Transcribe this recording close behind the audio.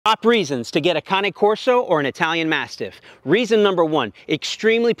Top reasons to get a Cane Corso or an Italian Mastiff. Reason number one,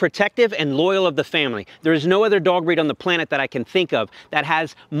 extremely protective and loyal of the family. There is no other dog breed on the planet that I can think of that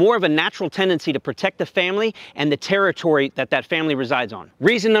has more of a natural tendency to protect the family and the territory that that family resides on.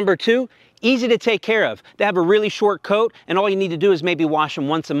 Reason number two, easy to take care of. They have a really short coat and all you need to do is maybe wash them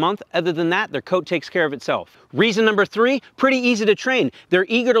once a month. Other than that, their coat takes care of itself. Reason number three, pretty easy to train. They're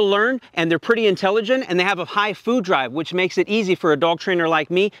eager to learn and they're pretty intelligent and they have a high food drive, which makes it easy for a dog trainer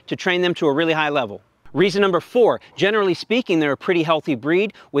like me to train them to a really high level. Reason number four, generally speaking, they're a pretty healthy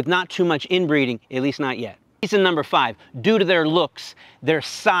breed with not too much inbreeding, at least not yet. Reason number five, due to their looks, their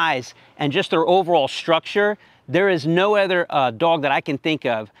size, and just their overall structure, there is no other dog that I can think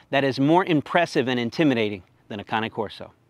of that is more impressive and intimidating than a Cane Corso.